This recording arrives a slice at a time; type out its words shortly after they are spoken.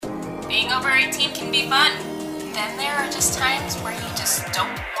Being over 18 can be fun. Then there are just times where you just don't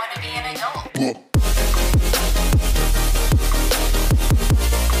want to be an adult.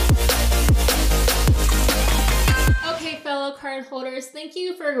 Okay, fellow card holders, thank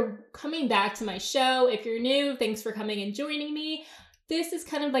you for coming back to my show. If you're new, thanks for coming and joining me. This is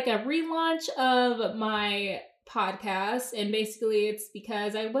kind of like a relaunch of my podcast, and basically it's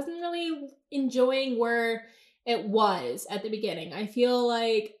because I wasn't really enjoying where it was at the beginning. I feel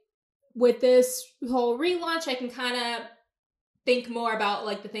like with this whole relaunch, I can kind of think more about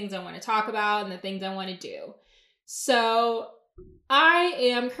like the things I want to talk about and the things I want to do. So I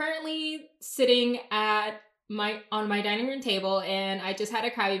am currently sitting on my dining room table, and I just had a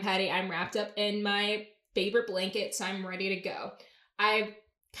Krabby Patty. I'm wrapped up in my favorite blanket, so I'm ready to go. I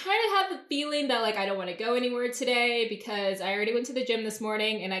kind of have the feeling that like I don't want to go anywhere today because I already went to the gym this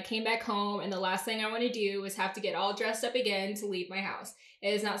morning and I came back home, and the last thing I want to do is have to get all dressed up again to leave my house.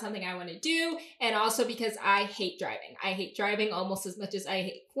 It is not something I want to do, and also because I hate driving. I hate driving almost as much as I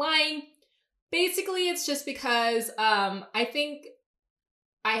hate flying. Basically, it's just because I think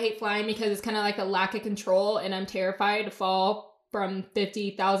I hate flying because it's kind of like a lack of control, and I'm terrified to fall from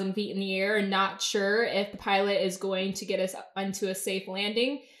 50,000 feet in the air and not sure if the pilot is going to get us onto a safe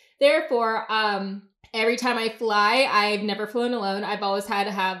landing. Therefore, every time I fly, I've never flown alone. I've always had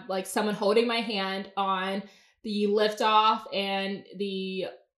to have like someone holding my hand on the liftoff and the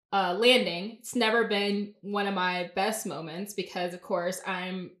landing. It's never been one of my best moments because, of course,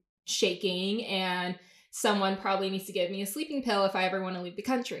 I'm shaking and someone probably needs to give me a sleeping pill if I ever want to leave the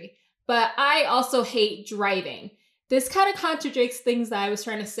country. But I also hate driving. This kind of contradicts things that I was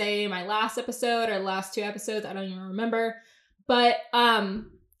trying to say in my last episode or last two episodes. I don't even remember. But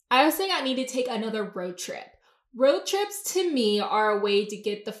I was saying I need to take another road trip. Road trips to me are a way to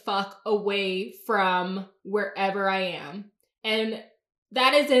get the fuck away from wherever I am. And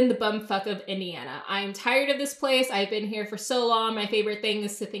that is in the bumfuck of Indiana. I'm tired of this place. I've been here for so long. My favorite thing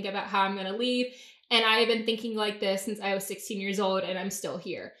is to think about how I'm going to leave. And I've been thinking like this since I was 16 years old, and I'm still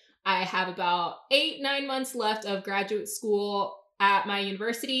here. I have about 8-9 months left of graduate school at my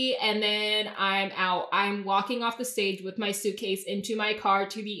university, and then I'm out. I'm walking off the stage with my suitcase into my car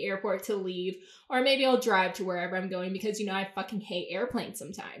to the airport to leave, or maybe I'll drive to wherever I'm going because, you know, I fucking hate airplanes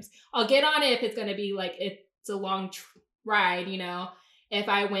sometimes. I'll get on it if it's going to be like, it's a long ride, you know. If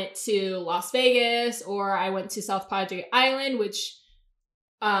I went to Las Vegas or I went to South Padre Island, which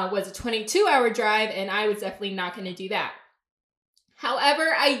was a 22-hour drive, and I was definitely not going to do that. However,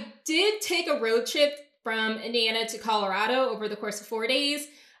 I did take a road trip from Indiana to Colorado over the course of 4 days.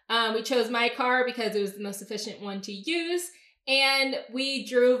 We chose my car because it was the most efficient one to use. And we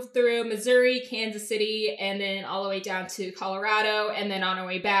drove through Missouri, Kansas City, and then all the way down to Colorado. And then on our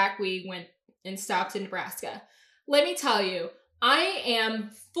way back, we went and stopped in Nebraska. Let me tell you, I am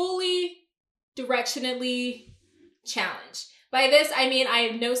fully directionally challenged. By this, I mean I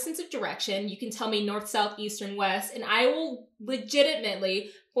have no sense of direction. You can tell me north, south, east, and west, and I will legitimately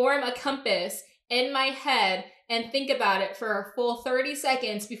form a compass in my head and think about it for a full 30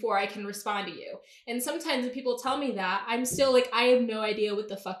 seconds before I can respond to you. And sometimes when people tell me that, I'm still like, I have no idea what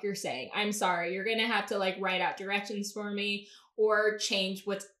the fuck you're saying. I'm sorry. You're going to have to like write out directions for me or change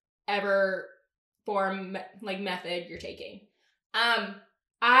whatever form, like method you're taking.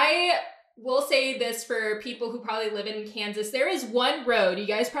 I will say this for people who probably live in Kansas. There is one road, you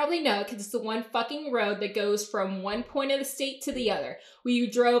guys probably know, because it's the one fucking road that goes from one point of the state to the other. We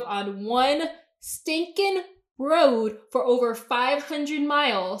drove on one stinking road for over 500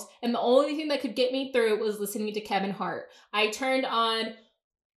 miles, and the only thing that could get me through was listening to Kevin Hart. I turned on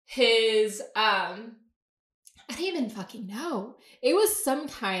his, I don't even fucking know. It was some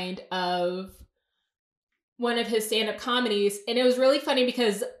kind of one of his stand-up comedies, and it was really funny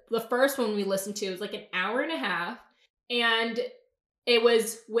because the first one we listened to was like an hour and a half, and it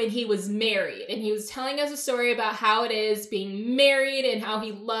was when he was married, and he was telling us a story about how it is being married and how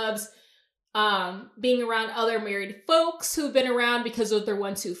he loves being around other married folks who've been around because they're the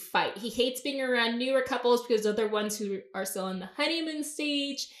ones who fight. He hates being around newer couples because they're the ones who are still in the honeymoon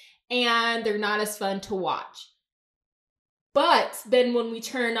stage and they're not as fun to watch. But then when we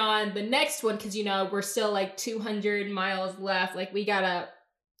turn on the next one, because, you know, we're still like 200 miles left, like we gotta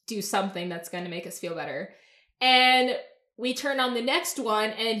do something that's going to make us feel better. And we turn on the next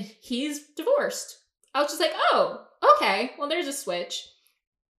one and he's divorced. I was just like, oh, okay, well, there's a switch.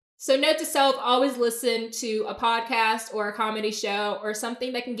 So note to self, always listen to a podcast or a comedy show or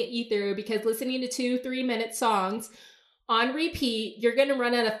something that can get you through, because listening to 2-3 minute songs on repeat, you're going to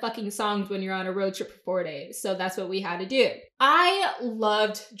run out of fucking songs when you're on a road trip for 4 days. So that's what we had to do. I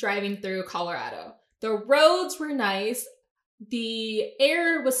loved driving through Colorado. The roads were nice. the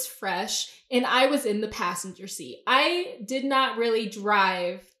air was fresh, and I was in the passenger seat. I did not really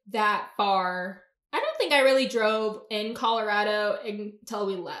drive that far. I don't think I really drove in Colorado until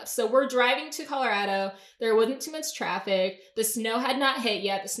we left. So we're driving to Colorado. There wasn't too much traffic. The snow had not hit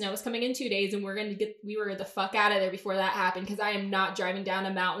yet. The snow was coming in 2 days, and we were the fuck out of there before that happened, because I am not driving down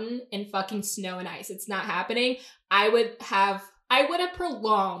a mountain in fucking snow and ice. It's not happening. I would have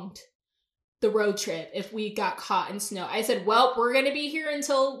prolonged the road trip if we got caught in snow. I said, well, we're going to be here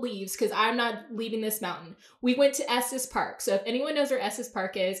until it leaves, because I'm not leaving this mountain. We went to Estes Park. So if anyone knows where Estes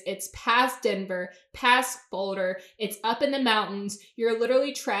Park is, it's past Denver, past Boulder. It's up in the mountains. You're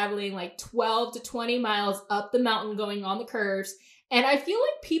literally traveling like 12 to 20 miles up the mountain going on the curves. And I feel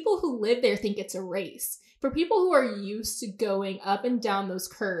like people who live there think it's a race. For people who are used to going up and down those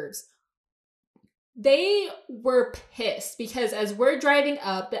curves, they were pissed because as we're driving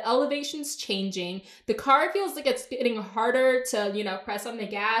up, the elevation's changing. The car feels like it's getting harder to, press on the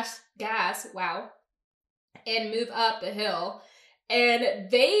gas, wow, and move up the hill.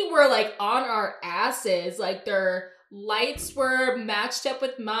 And they were like on our asses. Like their lights were matched up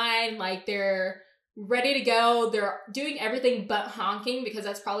with mine. Like they're ready to go. They're doing everything but honking, because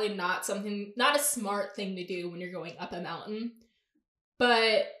that's probably not a smart thing to do when you're going up a mountain.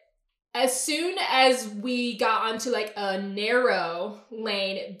 But as soon as we got onto like a narrow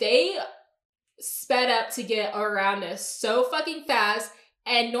lane, they sped up to get around us so fucking fast.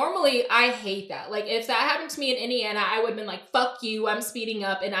 And normally I hate that. Like if that happened to me in Indiana, I would have been like, fuck you, I'm speeding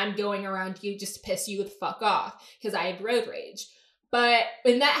up and I'm going around you just to piss you the fuck off, because I had road rage. But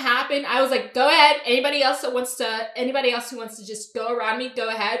when that happened, I was like, go ahead. Anybody else who wants to just go around me, go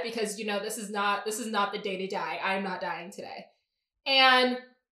ahead, because this is not the day to die. I'm not dying today. And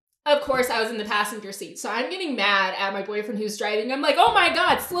of course, I was in the passenger seat, so I'm getting mad at my boyfriend who's driving. I'm like, oh my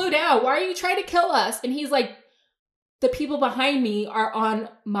God, slow down. Why are you trying to kill us? And he's like, the people behind me are on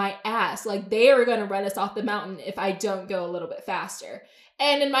my ass. Like, they are going to run us off the mountain if I don't go a little bit faster.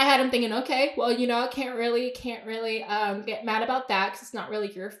 And in my head, I'm thinking, okay, well, can't really get mad about that, because it's not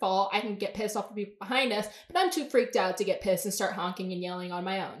really your fault. I can get pissed off the people behind us, but I'm too freaked out to get pissed and start honking and yelling on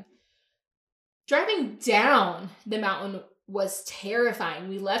my own. Driving down the mountain was terrifying.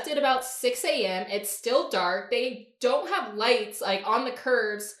 We left at about 6 a.m. It's still dark. They don't have lights like on the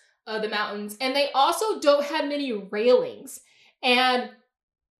curves of the mountains, and they also don't have many railings. And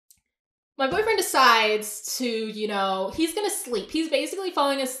my boyfriend decides to, he's gonna sleep. He's basically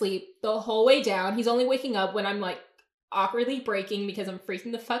falling asleep the whole way down. He's only waking up when I'm like awkwardly braking because I'm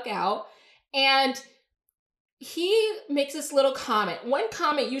freaking the fuck out. And he makes this little comment. One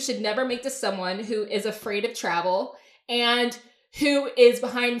comment you should never make to someone who is afraid of travel and who is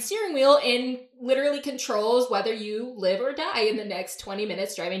behind the steering wheel and literally controls whether you live or die in the next 20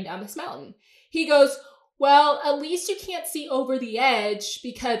 minutes driving down this mountain. He goes, well, at least you can't see over the edge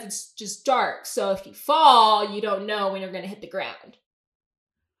because it's just dark. So if you fall, you don't know when you're going to hit the ground.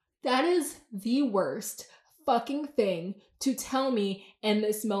 That is the worst fucking thing to tell me in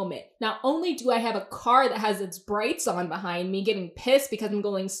this moment. Not only do I have a car that has its brights on behind me getting pissed because I'm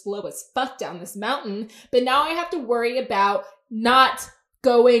going slow as fuck down this mountain, but now I have to worry about not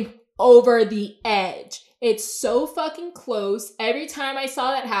going over the edge. It's so fucking close. Every time I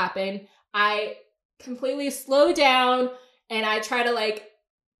saw that happen, I completely slow down and I try to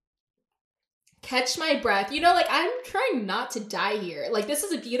catch my breath. I'm trying not to die here. This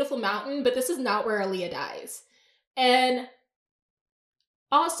is a beautiful mountain, but this is not where Aaliyah dies. And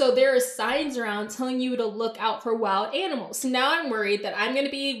also, there are signs around telling you to look out for wild animals. So now I'm worried that I'm going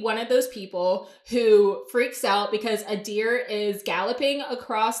to be one of those people who freaks out because a deer is galloping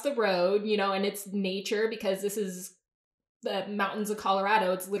across the road, and it's nature, because this is the mountains of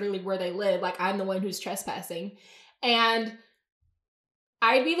Colorado. It's literally where they live. I'm the one who's trespassing. And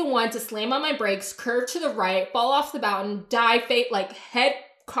I'd be the one to slam on my brakes, curve to the right, fall off the mountain, die,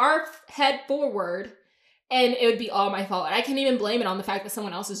 car head forward. And it would be all my fault. And I can't even blame it on the fact that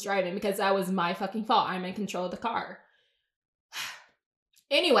someone else is driving, because that was my fucking fault. I'm in control of the car.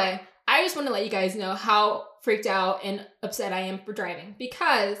 Anyway, I just want to let you guys know how freaked out and upset I am for driving,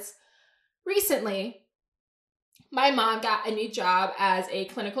 because recently my mom got a new job as a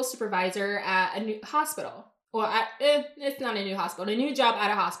clinical supervisor at a new hospital. Well, it's not a new hospital, a new job at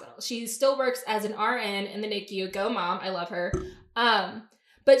a hospital. She still works as an RN in the NICU. Go mom, I love her.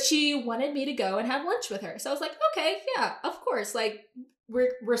 But she wanted me to go and have lunch with her. So I was like, okay, yeah, of course.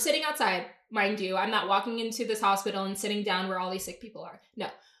 We're sitting outside, mind you. I'm not walking into this hospital and sitting down where all these sick people are. No.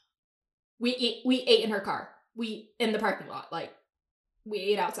 We ate in her car. In the parking lot. We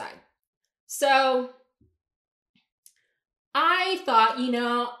ate outside. So I thought,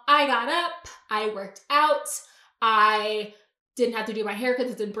 I got up, I worked out, I didn't have to do my hair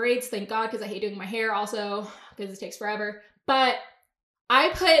because it's in braids, thank God, because I hate doing my hair also because it takes forever. But I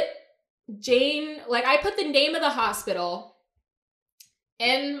put I put the name of the hospital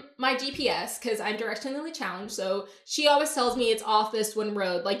in my GPS because I'm directionally challenged. So she always tells me it's off this one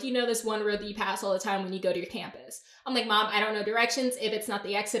road. Like, you know, this one road that you pass all the time when you go to your campus. I'm like, Mom, I don't know directions. If it's not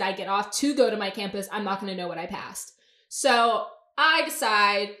the exit I get off to go to my campus, I'm not going to know what I passed. So I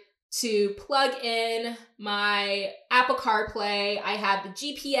decide to plug in my Apple CarPlay. I have the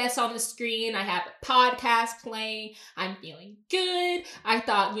GPS on the screen. I have a podcast playing. I'm feeling good. I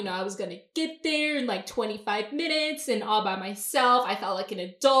thought, you know, I was going to get there in like 25 minutes and all by myself. I felt like an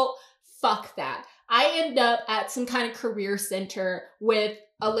adult. Fuck that. I end up at some kind of career center with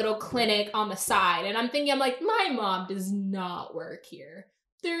a little clinic on the side. And I'm thinking, I'm like, my mom does not work here.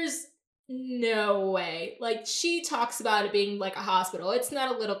 There's no way. Like, she talks about it being like a hospital. It's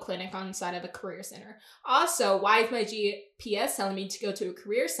not a little clinic on the side of a career center. Also, why is my GPS telling me to go to a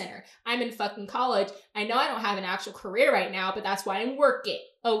career center? I'm in fucking college. I know I don't have an actual career right now, but that's why I'm working.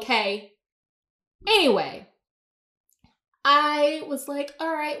 Okay? Anyway, I was like,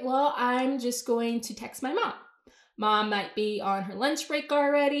 all right, well, I'm just going to text my mom. Mom might be on her lunch break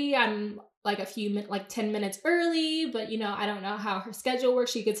already. I'm like 10 minutes early, but you know, I don't know how her schedule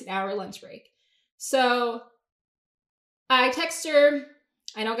works. She gets an hour lunch break. So I text her.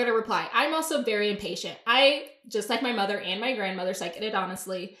 I don't get a reply. I'm also very impatient. I, just like my mother and my grandmother, so I get it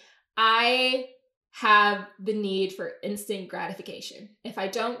honestly, I have the need for instant gratification. If I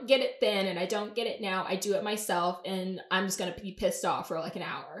don't get it then and I don't get it now, I do it myself and I'm just going to be pissed off for like an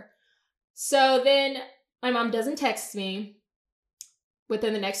hour. So then my mom doesn't text me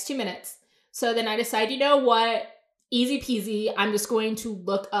within the next 2 minutes. So then I decide, you know what? Easy peasy. I'm just going to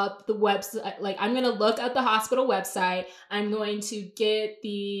look up the website. Like, I'm going to look up the hospital website. I'm going to get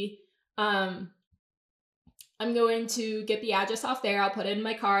the address off there. I'll put it in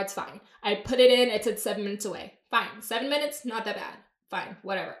my car. It's fine. I put it in. It said 7 minutes away. Fine. 7 minutes, not that bad. Fine.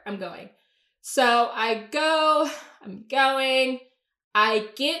 Whatever. I'm going. So I go. I'm going. I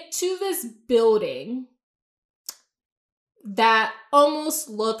get to this building that almost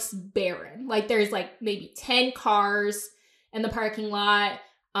looks barren. Like, there's like maybe 10 cars in the parking lot.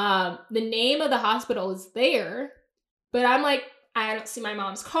 The name of the hospital is there, but I'm like, I don't see my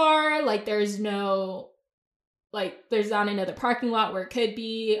mom's car. Like, there's not another parking lot where it could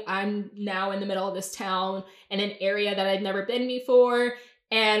be. I'm now in the middle of this town in an area that I've never been before,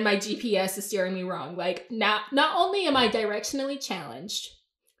 and my GPS is steering me wrong. Like, not only am I directionally challenged,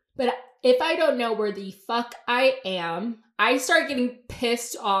 but if I don't know where the fuck I am, I start getting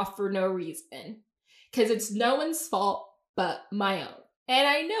pissed off for no reason. Because it's no one's fault but my own. And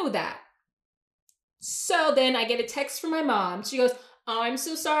I know that. So then I get a text from my mom. She goes, oh, I'm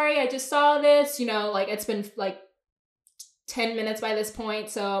so sorry. I just saw this. You know, like, it's been like 10 minutes by this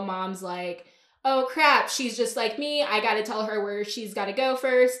point. So mom's like, oh crap, she's just like me. I got to tell her where she's got to go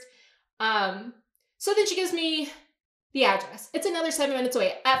first. So then she gives me the address. It's another 7 minutes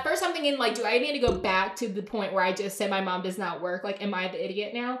away. At first I'm thinking, like, do I need to go back to the point where I just said my mom does not work? Like, am I the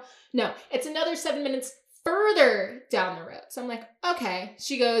idiot now? No, it's another 7 minutes further down the road. So I'm like, okay.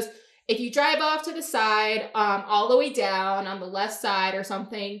 She goes, if you drive off to the side, all the way down on the left side or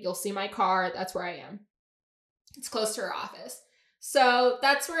something, you'll see my car. That's where I am. It's close to her office. So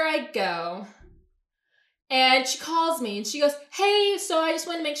that's where I go. And she calls me and she goes, hey, so I just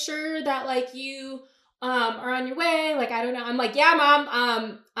want to make sure that, like, you are on your way. Like, I don't know. I'm like, yeah, Mom,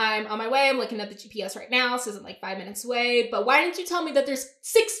 I'm on my way. I'm looking at the GPS right now. It says I'm like 5 minutes away. But why didn't you tell me that there's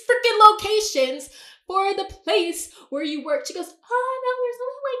 6 freaking locations for the place where you work? She goes, oh, no,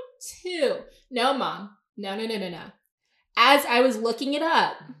 there's only like 2. No, Mom. No. As I was looking it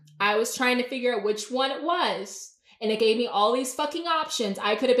up, I was trying to figure out which one it was. And it gave me all these fucking options.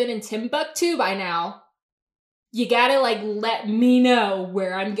 I could have been in Timbuktu by now. You gotta, like, let me know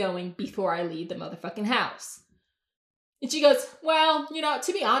where I'm going before I leave the motherfucking house. And she goes, well, you know,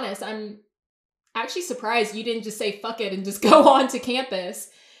 to be honest, I'm actually surprised you didn't just say fuck it and just go on to campus.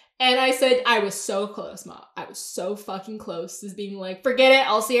 And I said, I was so close, Mom. I was so fucking close as being like, forget it.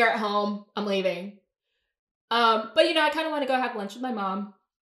 I'll see her at home. I'm leaving. But, you know, I kind of want to go have lunch with my mom.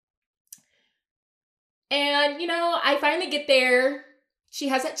 And, you know, I finally get there. She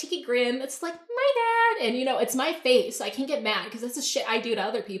has that cheeky grin that's like, my dad. And, you know, it's my face. I can't get mad because that's the shit I do to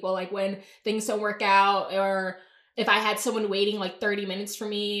other people. Like, when things don't work out, or if I had someone waiting like 30 minutes for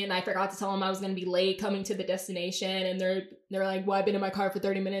me and I forgot to tell them I was going to be late coming to the destination, and they're like, well, I've been in my car for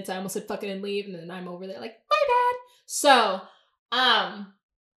 30 minutes. I almost said fuck it and leave. And then I'm over there like, my bad. So, I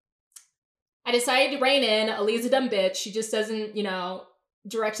decided to rein in. Aaliyah's a dumb bitch. She just doesn't, you know,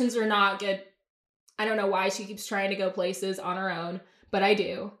 directions are not good I don't know why she keeps trying to go places on her own, but I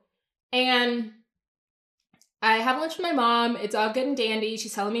do. And I have lunch with my mom. It's all good and dandy.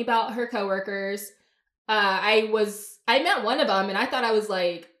 She's telling me about her coworkers. I met one of them and I thought I was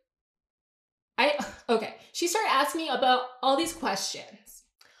like, okay. She started asking me about all these questions.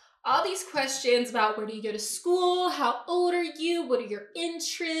 All these questions about where do you go to school? How old are you? What are your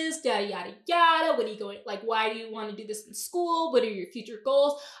interests? Yada, yada, yada. What are you going, like, why do you want to do this in school? What are your future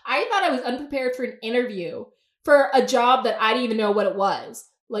goals? I thought I was unprepared for an interview for a job that I didn't even know what it was.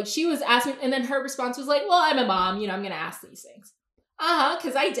 Like, she was asking, and then her response was like, well, I'm a mom, I'm going to ask these things.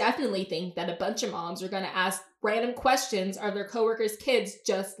 Because I definitely think that a bunch of moms are going to ask random questions of their coworkers' kids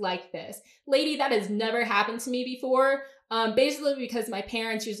just like this. Lady, that has never happened to me before. Basically because my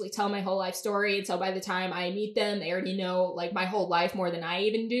parents usually tell my whole life story. And so by the time I meet them, they already know like my whole life more than I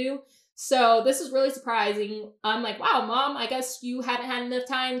even do. So this is really surprising. I'm like, wow, mom, I guess you haven't had enough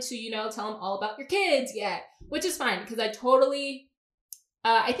time to, tell them all about your kids yet, which is fine because I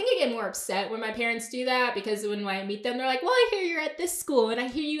think I get more upset when my parents do that because when I meet them, they're like, well, I hear you're at this school and I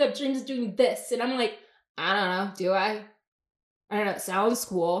hear you have dreams of doing this. And I'm like, I don't know, do I? I don't know, it sounds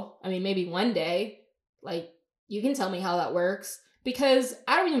cool. I mean, maybe one day, like, you can tell me how that works because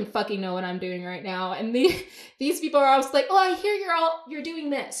I don't even fucking know what I'm doing right now. And these people are always like, oh, I hear you're doing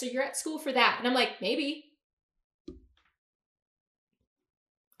this. So you're at school for that. And I'm like, maybe.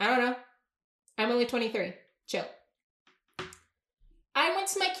 I don't know. I'm only 23. Chill. I went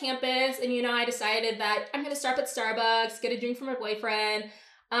to my campus and, I decided that I'm going to stop at Starbucks, get a drink for my boyfriend.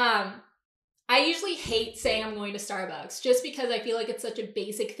 I usually hate saying I'm going to Starbucks just because I feel like it's such a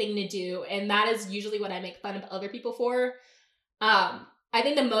basic thing to do. And that is usually what I make fun of other people for. I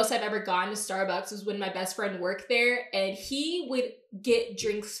think the most I've ever gone to Starbucks was when my best friend worked there and he would get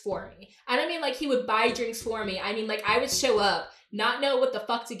drinks for me. I don't mean like he would buy drinks for me. I mean like I would show up, not know what the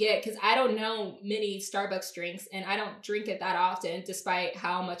fuck to get because I don't know many Starbucks drinks and I don't drink it that often despite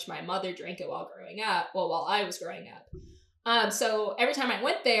how much my mother drank it while I was growing up. So every time I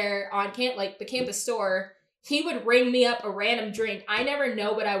went there on the campus store, he would ring me up a random drink. I never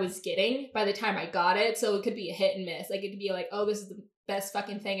know what I was getting by the time I got it. So it could be a hit and miss. Like it could be like, oh, this is the best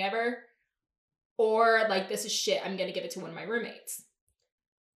fucking thing ever. Or like, this is shit. I'm going to give it to one of my roommates.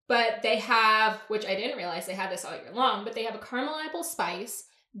 But they have, which I didn't realize they had this all year long, but they have a caramel apple spice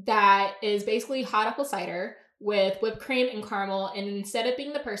that is basically hot apple cider with whipped cream and caramel. And instead of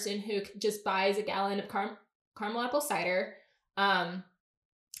being the person who just buys a gallon of caramel apple cider,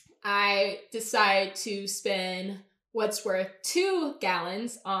 I decide to spend what's worth 2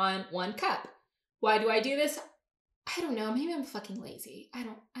 gallons on 1 cup. Why do I do this? I don't know. Maybe I'm fucking lazy. I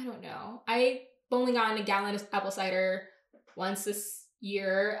don't know. I've only gotten a gallon of apple cider once this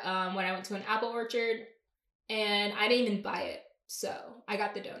year when I went to an apple orchard and I didn't even buy it. So I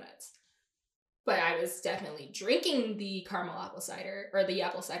got the donuts. But I was definitely drinking the caramel apple cider or the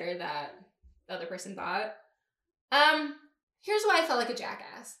apple cider that the other person bought. Here's why I felt like a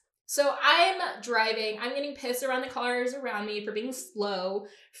jackass. So I'm driving, I'm getting pissed around the cars around me for being slow,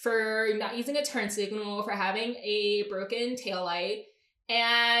 for not using a turn signal, for having a broken taillight.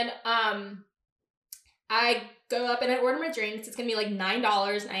 And I go up and I order my drinks. It's gonna be like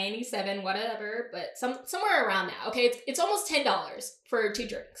 $9.97, whatever, but somewhere around that. Okay, it's almost $10 for 2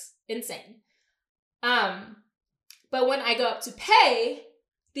 drinks. Insane. But when I go up to pay,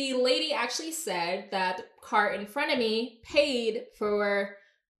 the lady actually said that the cart in front of me paid for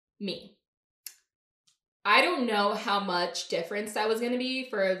me. I don't know how much difference that was going to be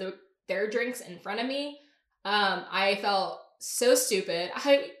for their drinks in front of me. I felt so stupid.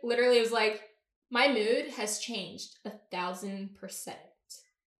 I literally was like, my mood has changed 1,000%.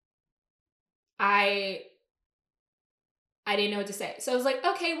 I didn't know what to say. So I was like,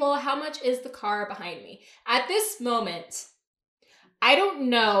 okay, well, how much is the car behind me? At this moment, I don't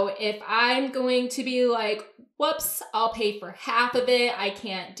know if I'm going to be like, whoops, I'll pay for half of it. I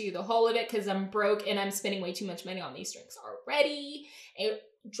can't do the whole of it because I'm broke and I'm spending way too much money on these drinks already.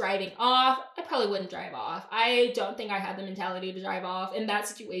 Driving off, I probably wouldn't drive off. I don't think I had the mentality to drive off. In that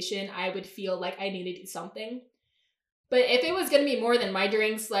situation, I would feel like I need to do something. But if it was going to be more than my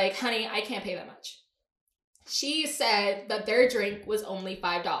drinks, like, honey, I can't pay that much. She said that their drink was only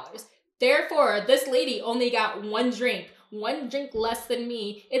 $5. Therefore, this lady only got 1 drink less than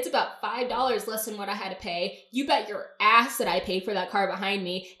me. It's about $5 less than what I had to pay. You bet your ass that I paid for that car behind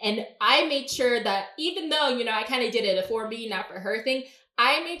me. And I made sure that even though, I kind of did it for me, not for her thing,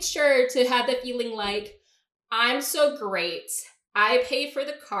 I made sure to have the feeling like I'm so great. I paid for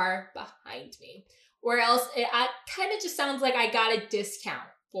the car behind me. Or else it kind of just sounds like I got a discount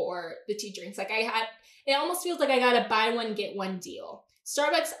for the 2 drinks. Like it almost feels like I got a buy one, get one deal.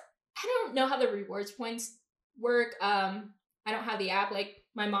 Starbucks I don't know how the rewards points work. I don't have the app like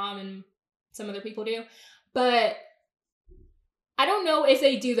my mom and some other people do, but I don't know if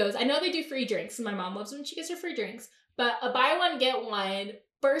they do those. I know they do free drinks. My mom loves when she gets her free drinks, but a buy one, get one.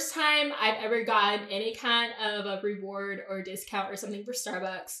 First time I've ever gotten any kind of a reward or discount or something for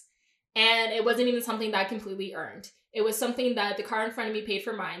Starbucks. And it wasn't even something that I completely earned. It was something that the car in front of me paid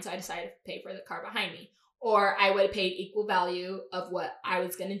for mine, so I decided to pay for the car behind me. Or I would have paid equal value of what I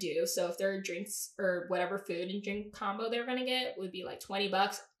was going to do. So if there are drinks or whatever food and drink combo they're going to get would be like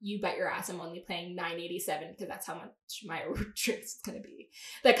 $20, you bet your ass I'm only paying $9.87 because that's how much my drinks is going to be.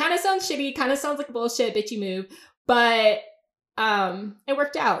 That kind of sounds shitty, kind of sounds like a bullshit bitchy move, but it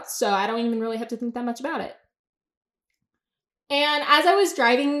worked out. So I don't even really have to think that much about it. And as I was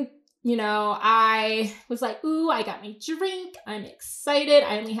driving, you know, I was like, ooh, I got my drink. I'm excited.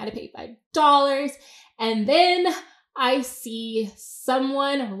 I only had to pay $5. And then I see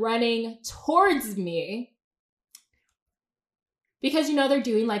someone running towards me because, you know, they're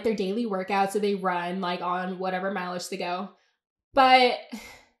doing like their daily workout. So they run like on whatever mileage they go. But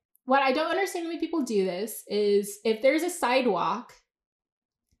what I don't understand when people do this is if there's a sidewalk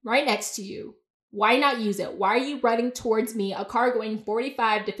right next to you, why not use it? Why are you running towards me, a car going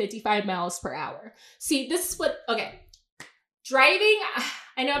 45 to 55 miles per hour? See, this is what, okay. Driving,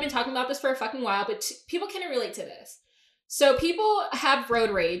 I know I've been talking about this for a fucking while, but people can relate to this. So people have road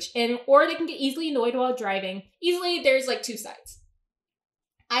rage or they can get easily annoyed while driving. Easily, there's like two sides.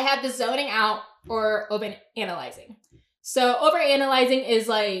 I have the zoning out or overanalyzing. So overanalyzing is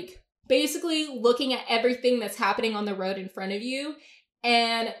like basically looking at everything that's happening on the road in front of you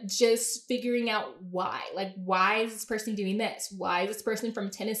and just figuring out why. Like, why is this person doing this? Why is this person from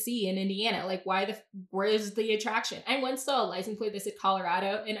Tennessee and Indiana? Like, where's the attraction? I once saw a license plate that said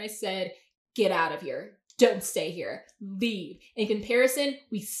Colorado, and I said, get out of here. Don't stay here. Leave. In comparison,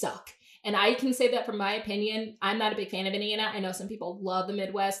 we suck. And I can say that from my opinion. I'm not a big fan of Indiana. I know some people love the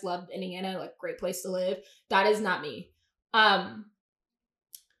Midwest, love Indiana, like great place to live. That is not me.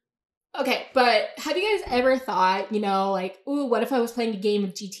 Okay, but have you guys ever thought, you know, like, ooh, what if I was playing a game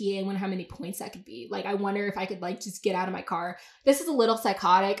of GTA? I wonder how many points that could be. Like, I wonder if I could, like, just get out of my car. This is a little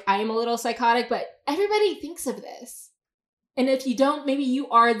psychotic. I am a little psychotic, but everybody thinks of this. And if you don't, maybe you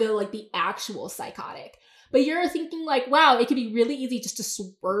are the actual psychotic. But you're thinking, like, wow, it could be really easy just to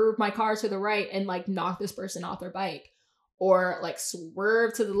swerve my car to the right and, like, knock this person off their bike. Or, like,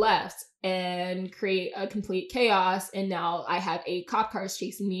 swerve to the left and create a complete chaos. And now I have 8 cop cars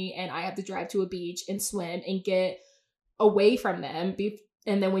chasing me and I have to drive to a beach and swim and get away from them.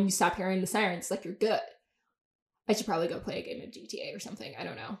 And then when you stop hearing the sirens, like, you're good. I should probably go play a game of GTA or something. I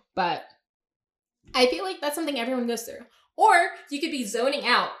don't know. But I feel like that's something everyone goes through. Or you could be zoning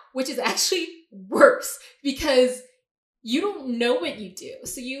out, which is actually worse because you don't know what you do.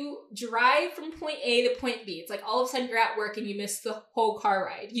 So you drive from point A to point B. It's like all of a sudden you're at work and you miss the whole car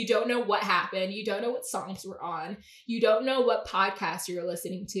ride. You don't know what happened. You don't know what songs were on. You don't know what podcast you're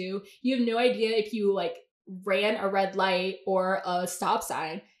listening to. You have no idea if you like ran a red light or a stop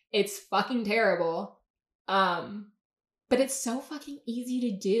sign. It's fucking terrible. But it's so fucking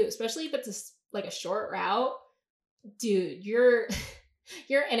easy to do, especially if it's like a short route. Dude, you're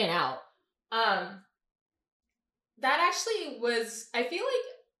in and out. That actually was, I feel like,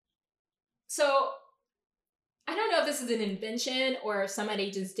 so I don't know if this is an invention or if somebody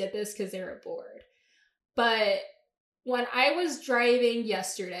just did this because they were bored. But when I was driving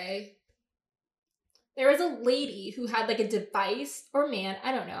yesterday, there was a lady who had like a device, or man,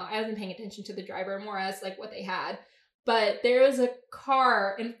 I don't know. I wasn't paying attention to the driver, more as like what they had. But there was a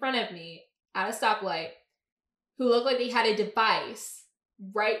car in front of me at a stoplight who looked like they had a device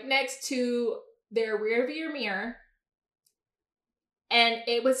right next to their rear view mirror. And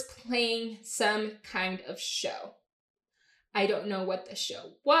it was playing some kind of show. I don't know what the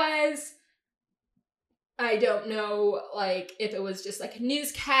show was. I don't know, like, if it was just like a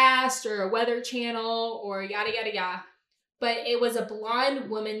newscast or a weather channel or yada, yada, yada. But it was a blonde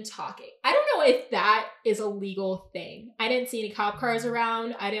woman talking. I don't know if that is a legal thing. I didn't see any cop cars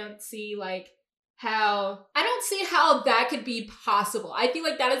around. I don't see how that could be possible. I feel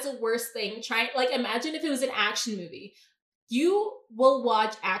like that is the worst thing. Imagine if it was an action movie. You will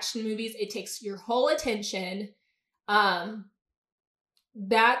watch action movies. It takes your whole attention. That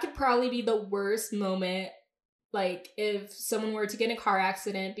could probably be the worst moment. Like if someone were to get in a car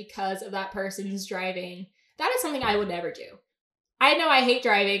accident because of that person's driving, that is something I would never do. I know I hate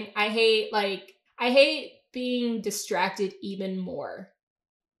driving. I hate being distracted even more.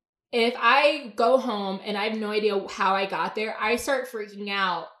 If I go home and I have no idea how I got there, I start freaking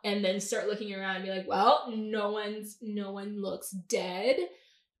out and then start looking around and be like, well, no one looks dead.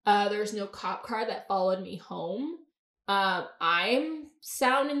 There's no cop car that followed me home. I'm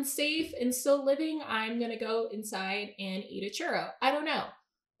sound and safe and still living. I'm gonna go inside and eat a churro. I don't know.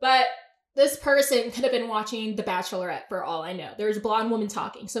 But this person could have been watching The Bachelorette for all I know. There's a blonde woman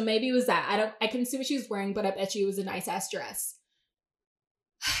talking, so maybe it was that. I couldn't see what she was wearing, but I bet you it was a nice ass dress.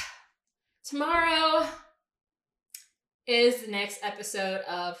 Tomorrow is the next episode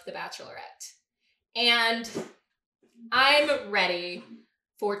of The Bachelorette. And I'm ready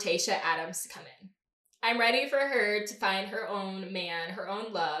for Tayshia Adams to come in. I'm ready for her to find her own man, her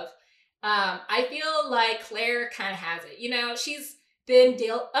own love. I feel like Claire kind of has it. You know, she's been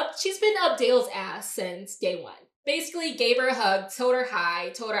up Dale's ass since day one. Basically gave her a hug, told her hi,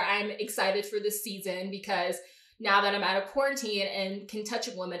 told her I'm excited for this season because now that I'm out of quarantine and can touch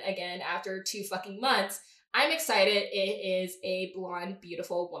a woman again after 2 fucking months, I'm excited. It is a blonde,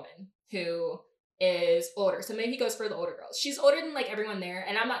 beautiful woman who is older. So maybe he goes for the older girls. She's older than like everyone there.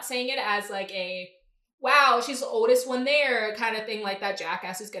 And I'm not saying it as like a, wow, she's the oldest one there kind of thing like that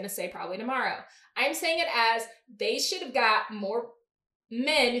jackass is going to say probably tomorrow. I'm saying it as they should have got more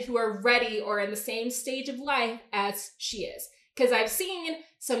men who are ready or in the same stage of life as she is. Because I've seen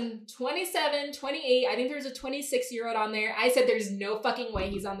some 27, 28, I think there's a 26-year-old on there. I said there's no fucking way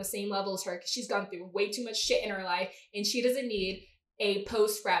he's on the same level as her because she's gone through way too much shit in her life and she doesn't need a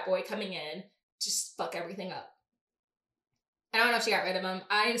post-frat boy coming in to just fuck everything up. I don't know if she got rid of him.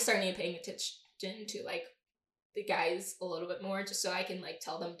 I'm starting to paying attention to like the guys a little bit more just so I can like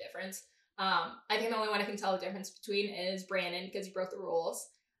tell them difference. I think the only one I can tell the difference between is Brandon because he broke the rules.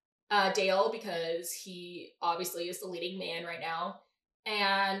 Dale because he obviously is the leading man right now.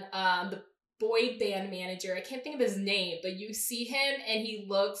 And the boy band manager, I can't think of his name, but you see him and he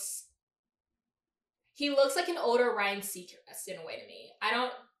looks like an older Ryan Seacrest in a way to me. I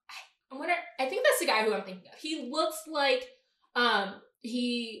think that's the guy who I'm thinking of. He looks like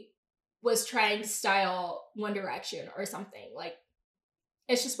he was trying to style One Direction or something. Like,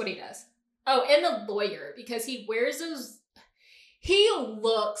 it's just what he does. Oh, and the lawyer, because he wears those... He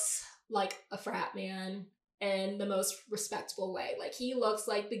looks like a frat man in the most respectable way. Like, he looks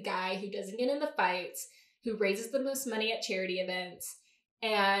like the guy who doesn't get into fights, who raises the most money at charity events,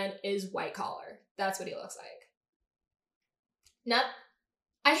 and is white collar. That's what he looks like. Not...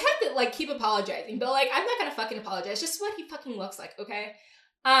 I have to, like, keep apologizing, but, like, I'm not gonna fucking apologize. Just what he fucking looks like, okay?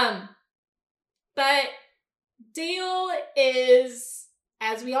 But Dale is,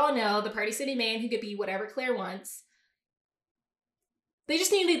 as we all know, the Party City man who could be whatever Claire wants. They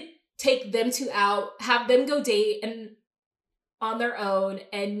just need to take them two out, have them go date and on their own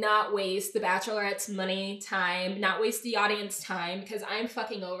and not waste the Bachelorette's money, time, not waste the audience time because I'm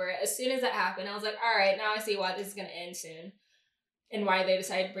fucking over it. As soon as that happened, I was like, all right, now I see why this is going to end soon and why they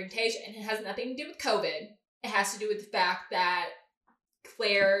decided to bring Tayshia. And it has nothing to do with COVID. It has to do with the fact that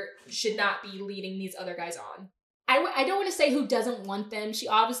Claire should not be leading these other guys on. I don't want to say who doesn't want them. She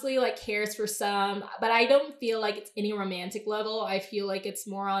obviously like cares for some, but I don't feel like it's any romantic level. I feel like it's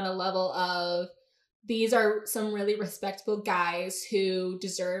more on a level of these are some really respectable guys who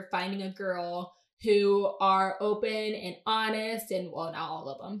deserve finding a girl who are open and honest and, well, not all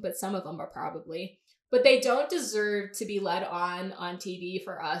of them, but some of them are probably. But they don't deserve to be led on TV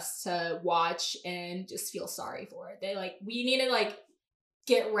for us to watch and just feel sorry for it. We need to like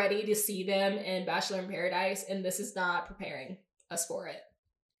get ready to see them in Bachelor in Paradise, and this is not preparing us for it.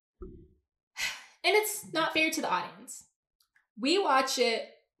 And it's not fair to the audience. We watch it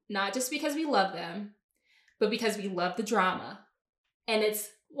not just because we love them, but because we love the drama. And it's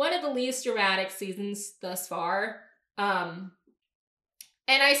one of the least dramatic seasons thus far. And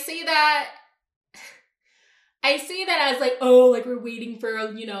I say that as like, oh, like we're waiting for,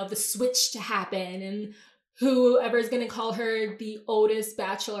 the switch to happen and whoever's gonna call her the oldest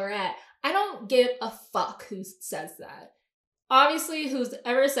bachelorette. I don't give a fuck who says that. Obviously,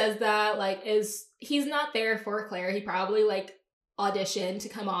 whoever says that, he's not there for Claire. He probably, auditioned to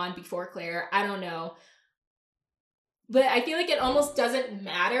come on before Claire. I don't know. But I feel like it almost doesn't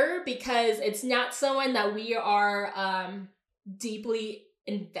matter because it's not someone that we are deeply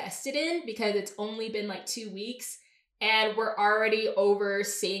invested in because it's only been 2 weeks. And we're already over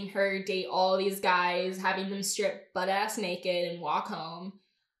seeing her date all these guys, having them strip butt-ass naked and walk home,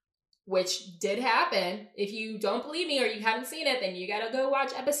 which did happen. If you don't believe me or you haven't seen it, then you gotta go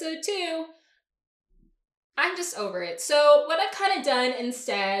watch episode 2. I'm just over it. So what I've kind of done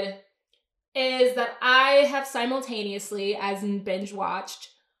instead is that I have simultaneously, as in binge watched,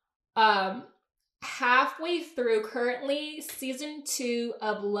 halfway through currently season 2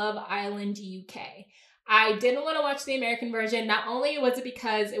 of Love Island UK. I didn't want to watch the American version. Not only was it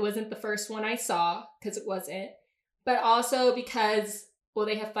because it wasn't the first one I saw, because it wasn't, but also because well,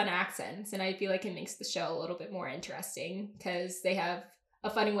 they have fun accents, and I feel like it makes the show a little bit more interesting because they have a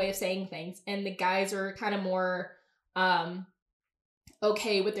funny way of saying things, and the guys are kind of more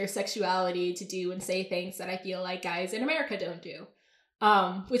okay with their sexuality to do and say things that I feel like guys in America don't do,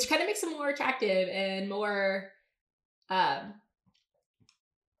 which kind of makes them more attractive and more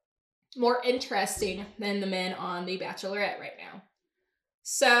interesting than the men on The Bachelorette right now.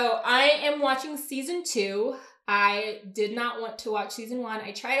 So I am watching season 2. I did not want to watch season 1.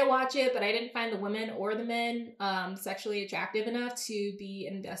 I tried to watch it, but I didn't find the women or the men sexually attractive enough to be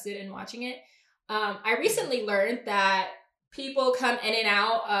invested in watching it. I recently learned that people come in and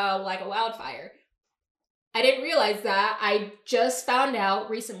out like a wildfire. I didn't realize that. I just found out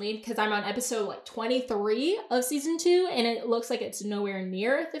recently because I'm on episode like 23 of season 2, and it looks like it's nowhere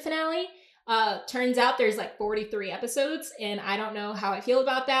near the finale. Turns out there's like 43 episodes, and I don't know how I feel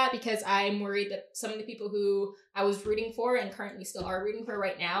about that because I'm worried that some of the people who I was rooting for and currently still are rooting for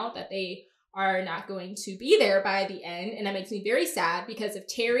right now, that they are not going to be there by the end. And that makes me very sad because if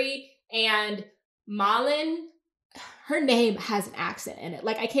Terry and Malin, her name has an accent in it.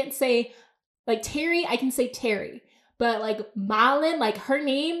 Like I can't say like Terry, I can say Terry, but like Malin, like her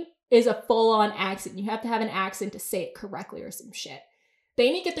name is a full-on accent. You have to have an accent to say it correctly or some shit.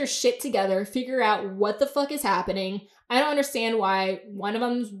 They need to get their shit together, figure out what the fuck is happening. I don't understand why one of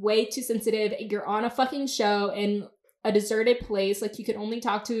them's way too sensitive. You're on a fucking show in a deserted place. Like, you can only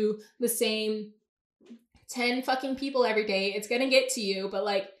talk to the same 10 fucking people every day. It's gonna get to you, but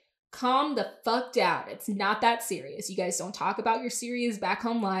like, calm the fuck down. It's not that serious. You guys don't talk about your serious back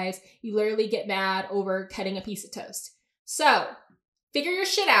home lives. You literally get mad over cutting a piece of toast. So, figure your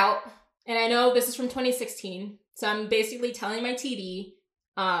shit out. And I know this is from 2016, so I'm basically telling my TD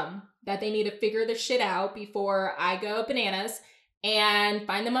that they need to figure their shit out before I go bananas and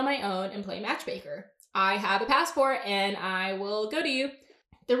find them on my own and play matchmaker. I have a passport and I will go to you.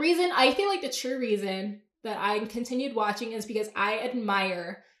 The reason, I feel like the true reason that I continued watching is because I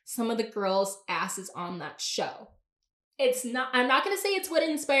admire some of the girls' asses on that show. I'm not going to say it's what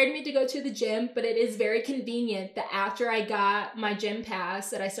inspired me to go to the gym, but it is very convenient that after I got my gym pass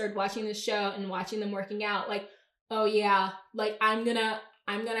that I started watching the show and watching them working out, like, oh yeah, like I'm gonna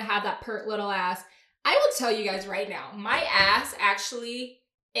have that pert little ass. I will tell you guys right now, my ass actually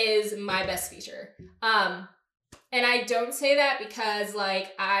is my best feature. And I don't say that because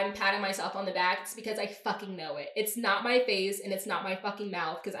like I'm patting myself on the back. It's because I fucking know it. It's not my face and it's not my fucking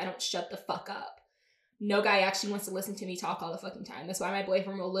mouth because I don't shut the fuck up. No guy actually wants to listen to me talk all the fucking time. That's why my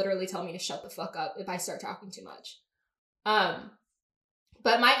boyfriend will literally tell me to shut the fuck up if I start talking too much.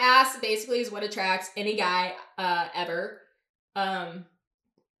 But my ass basically is what attracts any guy ever.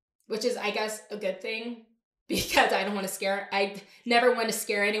 Which is, I guess, a good thing because I never want to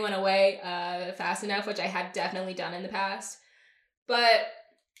scare anyone away fast enough, which I have definitely done in the past. But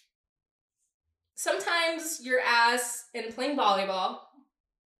sometimes your ass in playing volleyball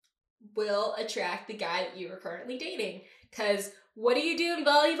will attract the guy that you are currently dating. Because what do you do in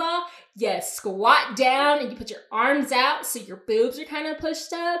volleyball? You squat down and you put your arms out so your boobs are kind of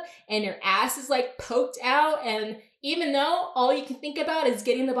pushed up and your ass is like poked out. And even though all you can think about is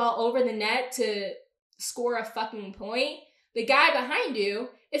getting the ball over the net to score a fucking point, the guy behind you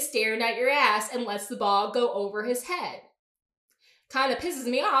is staring at your ass and lets the ball go over his head. Kind of pisses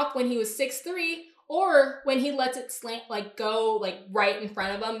me off when he was 6'3", or when he lets it slant, like go like right in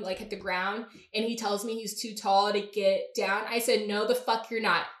front of him, like hit the ground, and he tells me he's too tall to get down. I said, no, the fuck you're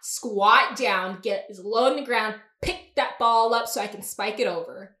not. Squat down, get as low on the ground, pick that ball up so I can spike it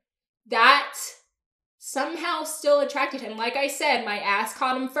over. That somehow still attracted him. Like I said, my ass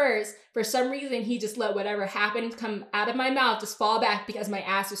caught him first. For some reason, he just let whatever happened come out of my mouth just fall back because my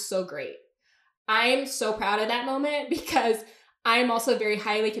ass was so great. I'm so proud of that moment because I'm also very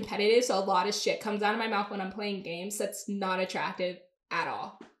highly competitive, so a lot of shit comes out of my mouth when I'm playing games that's not attractive at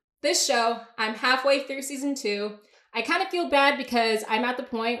all. This show, I'm halfway through season 2. I kind of feel bad because I'm at the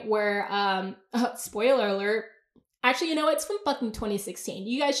point where, spoiler alert, actually, you know, it's from fucking 2016.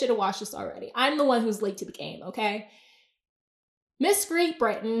 You guys should have watched this already. I'm the one who's late to the game, okay? Miss Great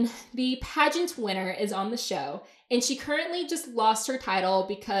Britain, the pageant winner, is on the show, and she currently just lost her title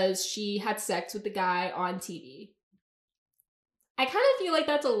because she had sex with the guy on TV. I kind of feel like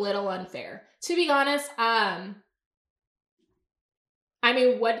that's a little unfair. To be honest, I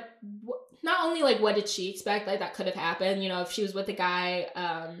mean, what not only like what did she expect, like that could have happened, you know, if she was with a guy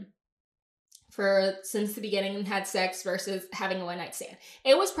since the beginning and had sex versus having a one-night stand.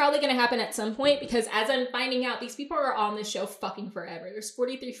 It was probably going to happen at some point because as I'm finding out, these people are on this show fucking forever. There's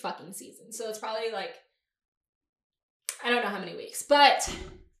 43 fucking seasons. So it's probably like, I don't know how many weeks, but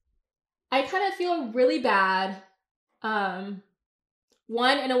I kind of feel really bad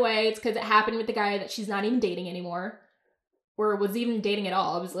One, in a way, it's because it happened with the guy that she's not even dating anymore, or was even dating at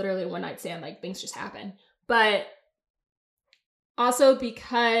all. It was literally a one night stand, like things just happen. But also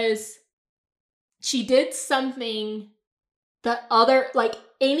because she did something that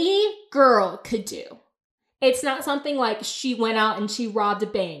any girl could do. It's not something like she went out and she robbed a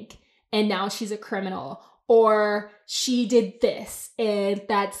bank and now she's a criminal, or she did this and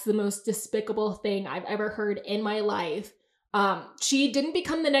that's the most despicable thing I've ever heard in my life. She didn't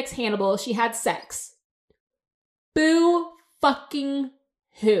become the next Hannibal. She had sex. Boo fucking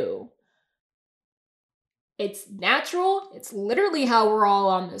who. It's natural. It's literally how we're all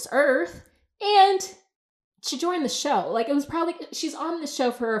on this earth. And she joined the show. Like, it was probably, she's on the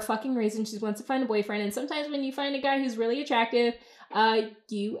show for a fucking reason. She wants to find a boyfriend. And sometimes when you find a guy who's really attractive,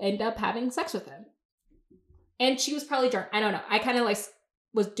 you end up having sex with him. And she was probably drunk. I don't know. I kind of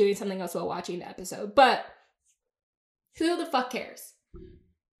was doing something else while watching the episode. But who the fuck cares?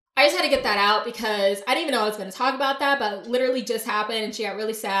 I just had to get that out because I didn't even know I was going to talk about that, but it literally just happened and she got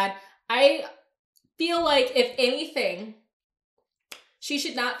really sad. I feel like, if anything, she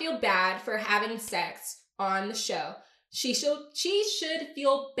should not feel bad for having sex on the show. She should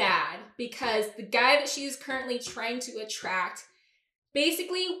feel bad because the guy that she is currently trying to attract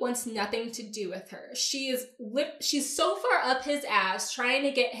basically wants nothing to do with her. She's so far up his ass trying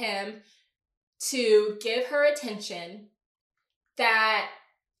to get him to give her attention that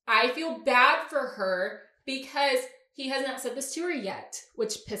I feel bad for her because he has not said this to her yet,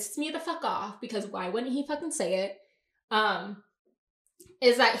 which pisses me the fuck off because why wouldn't he fucking say it?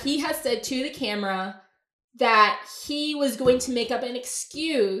 Is that he has said to the camera that he was going to make up an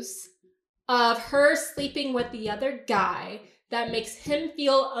excuse of her sleeping with the other guy that makes him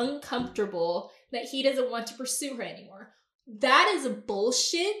feel uncomfortable, that he doesn't want to pursue her anymore. That is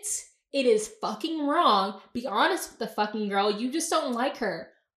bullshit. It is fucking wrong. Be honest with the fucking girl. You just don't like her.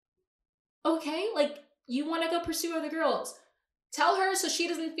 Okay? Like, you want to go pursue other girls. Tell her so she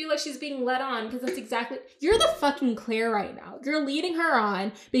doesn't feel like she's being led on, because that's exactly... You're the fucking Claire right now. You're leading her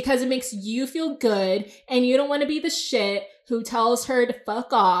on because it makes you feel good, and you don't want to be the shit who tells her to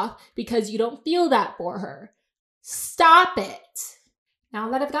fuck off because you don't feel that for her. Stop it. Now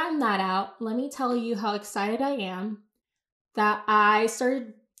that I've gotten that out, let me tell you how excited I am that I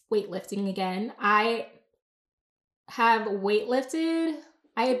started weightlifting again. I have been weightlifting.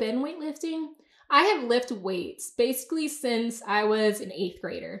 I have lifted weights basically since I was an 8th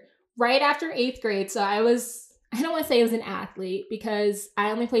grader. Right after 8th grade, so I don't want to say I was an athlete because I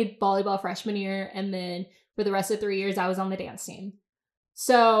only played volleyball freshman year, and then for the rest of 3 years I was on the dance team.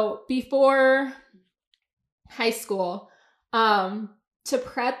 So before high school, to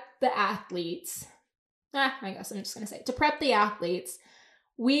prep the athletes, I guess I'm just going to say, to prep the athletes,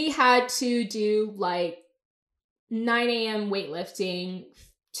 we had to do like 9 a.m. weightlifting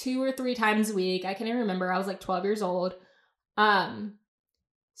 2 or 3 times a week. I can't even remember. I was like 12 years old.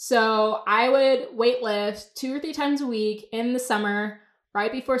 So I would weightlift 2 or 3 times a week in the summer,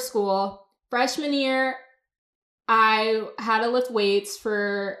 right before school. Freshman year, I had to lift weights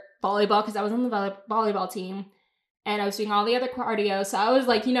for volleyball because I was on the volleyball team, and I was doing all the other cardio. So I was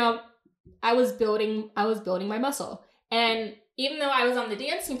like, I was building my muscle. And even though I was on the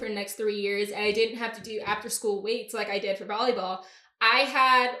dance team for the next 3 years, and I didn't have to do after school weights like I did for volleyball, I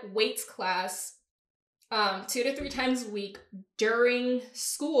had weights class 2 to 3 times a week during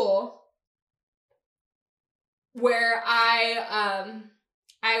school, where I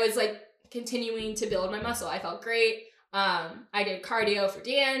was like continuing to build my muscle. I felt great. I did cardio for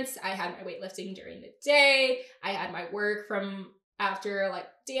dance. I had my weightlifting during the day. I had my work from after like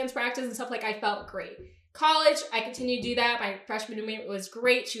dance practice and stuff. Like, I felt great. College, I continued to do that. My freshman roommate was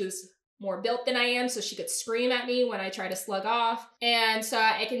great. She was more built than I am, so she could scream at me when I try to slug off. And so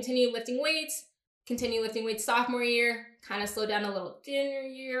I continued lifting weights sophomore year, kind of slowed down a little junior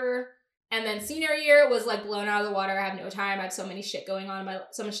year. And then senior year was like blown out of the water. I had no time. I had so much shit going on in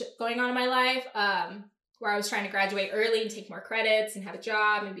my life, where I was trying to graduate early and take more credits and have a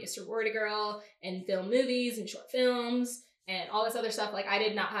job and be a sorority girl and film movies and short films and all this other stuff. Like, I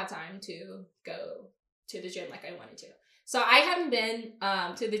did not have time to go to the gym like I wanted to. So I haven't been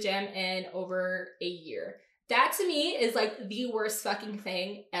to the gym in over a year. That to me is like the worst fucking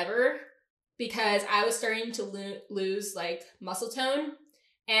thing ever, because I was starting to lose like muscle tone.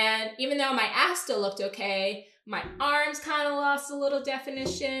 And even though my ass still looked okay, my arms kind of lost a little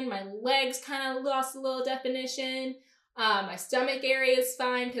definition. My legs kind of lost a little definition. My stomach area is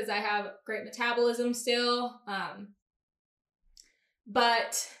fine because I have great metabolism still.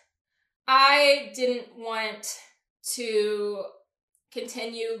 But I didn't want to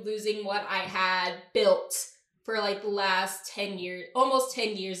continue losing what I had built for like the last 10 years, almost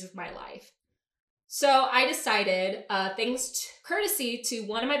 10 years of my life. So I decided, thanks courtesy to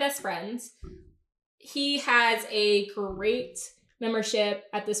one of my best friends, he has a great membership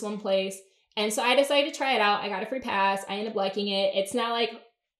at this one place. And so I decided to try it out. I got a free pass. I ended up liking it. It's not like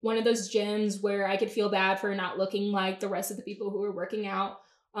one of those gyms where I could feel bad for not looking like the rest of the people who are working out.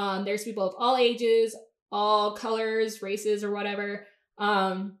 There's people of all ages, all colors, races, or whatever.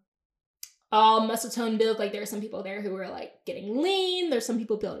 All muscle tone build. Like there are some people there who are like getting lean. There's some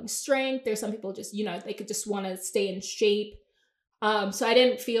people building strength. There's some people just, they could just want to stay in shape. So I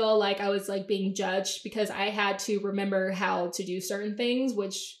didn't feel like I was like being judged because I had to remember how to do certain things,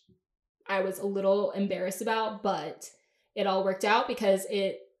 which I was a little embarrassed about, but it all worked out because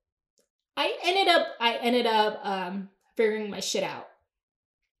I ended up figuring my shit out.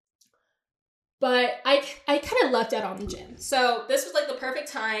 But I kind of lucked out on the gym. So this was like the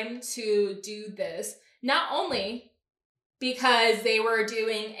perfect time to do this. Not only because they were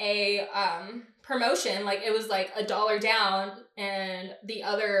doing a promotion, like it was like $1 down, and the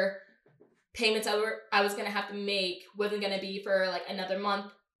other payments I was gonna have to make wasn't gonna be for like another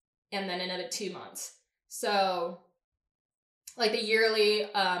month and then another 2 months. So like the yearly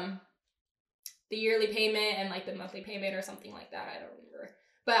payment and like the monthly payment or something like that, I don't remember.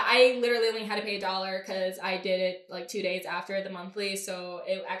 But I literally only had to pay $1 because I did it like 2 days after the monthly, so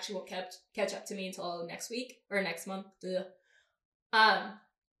it actually won't catch up to me until next week or next month. Ugh.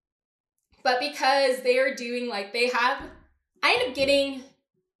 But because they are doing like I end up getting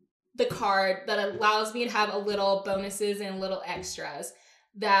the card that allows me to have a little bonuses and little extras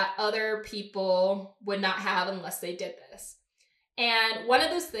that other people would not have unless they did this. And one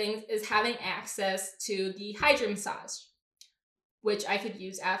of those things is having access to the hydro massage, which I could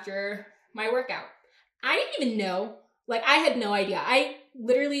use after my workout. I didn't even know, like I had no idea. I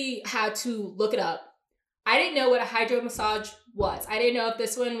literally had to look it up. I didn't know what a hydro massage was. I didn't know if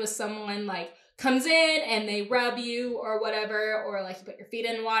this one was someone like comes in and they rub you or whatever, or like you put your feet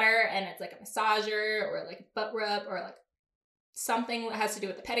in water and it's like a massager or like a butt rub or like something that has to do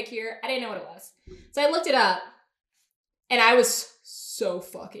with the pedicure. I didn't know what it was. So I looked it up and I was so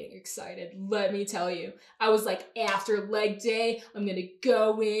fucking excited. Let me tell you. I was like, after leg day, I'm going to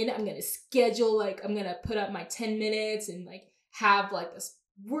go in, I'm going to schedule, like I'm going to put up my 10 minutes and like have like this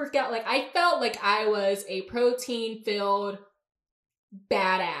workout. Like I felt like I was a protein filled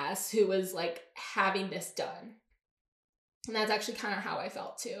badass who was like having this done. And that's actually kind of how I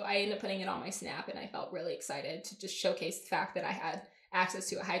felt too. I ended up putting it on my Snap and I felt really excited to just showcase the fact that I had access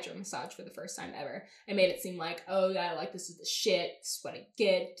to a hydro massage for the first time ever. I made it seem like, oh yeah, like this is the shit, this is what I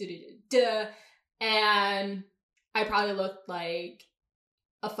get, and I probably looked like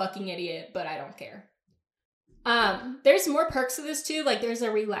a fucking idiot, but I don't care. There's more perks to this too. Like there's a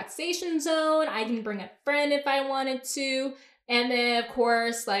relaxation zone. I can bring a friend if I wanted to. And then, of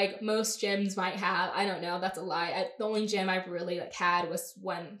course, like most gyms might have, I don't know, that's a lie. The only gym I've really like had was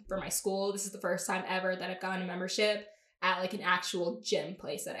one for my school. This is the first time ever that I've gotten a membership at like an actual gym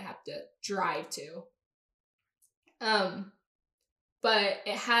place that I have to drive to. But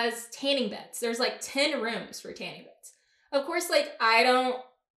it has tanning beds. There's like 10 rooms for tanning beds. Of course, like I don't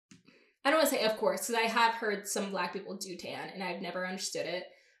want to say of course, because I have heard some Black people do tan and I've never understood it.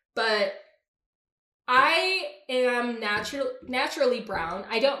 But I am naturally brown.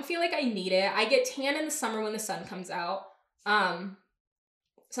 I don't feel like I need it. I get tan in the summer when the sun comes out.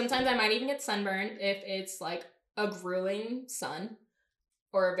 Sometimes I might even get sunburned if it's like a grueling sun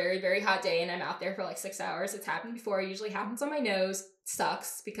or a very, very hot day and I'm out there for like 6 hours. It's happened before. It usually happens on my nose.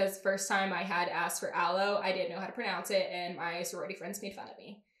 Sucks because first time I had asked for aloe, I didn't know how to pronounce it and my sorority friends made fun of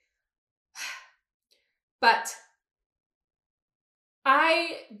me. But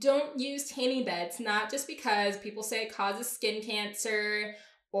I don't use tanning beds, not just because people say it causes skin cancer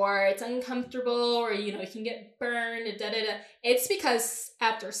or it's uncomfortable or, you can get burned, It's because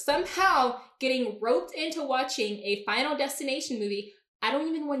after somehow getting roped into watching a Final Destination movie, I don't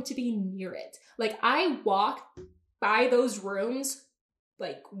even want to be near it. Like, I walk by those rooms,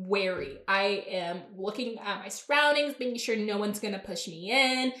 like, wary. I am looking at my surroundings, making sure no one's gonna push me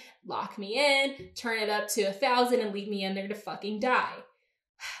in, lock me in, turn it up to 1,000 and leave me in there to fucking die.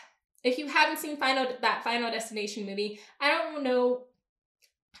 If you haven't seen that Final Destination movie, I don't know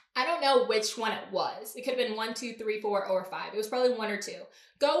which one it was. It could have been 1, 2, 3, 4, or 5. It was probably 1 or 2.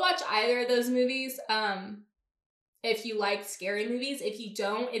 Go watch either of those movies. if you like scary movies. If you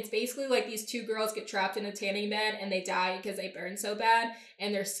don't, it's basically like these two girls get trapped in a tanning bed and they die because they burn so bad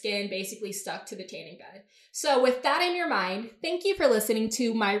and their skin basically stuck to the tanning bed. So with that in your mind, thank you for listening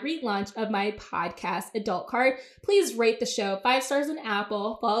to my relaunch of my podcast, Adult Card. Please rate the show 5 stars on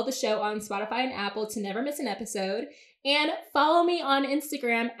Apple. Follow the show on Spotify and Apple to never miss an episode. And follow me on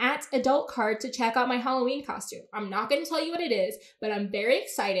Instagram at Adult Card to check out my Halloween costume. I'm not going to tell you what it is, but I'm very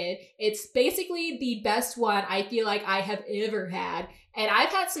excited. It's basically the best one I feel like I have ever had. And I've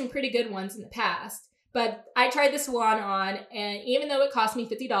had some pretty good ones in the past. But I tried this one on, and even though it cost me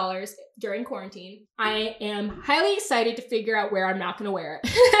 $50 during quarantine, I am highly excited to figure out where I'm not going to wear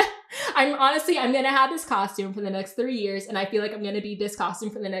it. I'm going to have this costume for the next 3 years, and I feel like I'm going to be this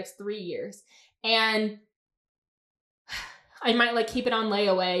costume for the next 3 years. And I might like keep it on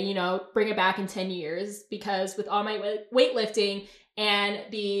layaway, you know, bring it back in 10 years, because with all my weightlifting and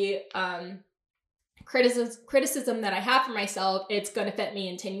the criticism that I have for myself, it's going to fit me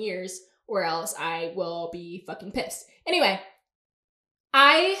in 10 years, or else I will be fucking pissed. Anyway,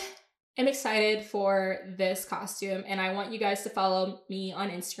 I am excited for this costume, and I want you guys to follow me on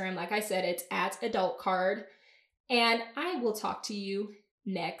Instagram. Like I said, it's at Adult Card, and I will talk to you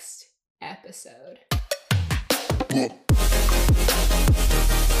next episode.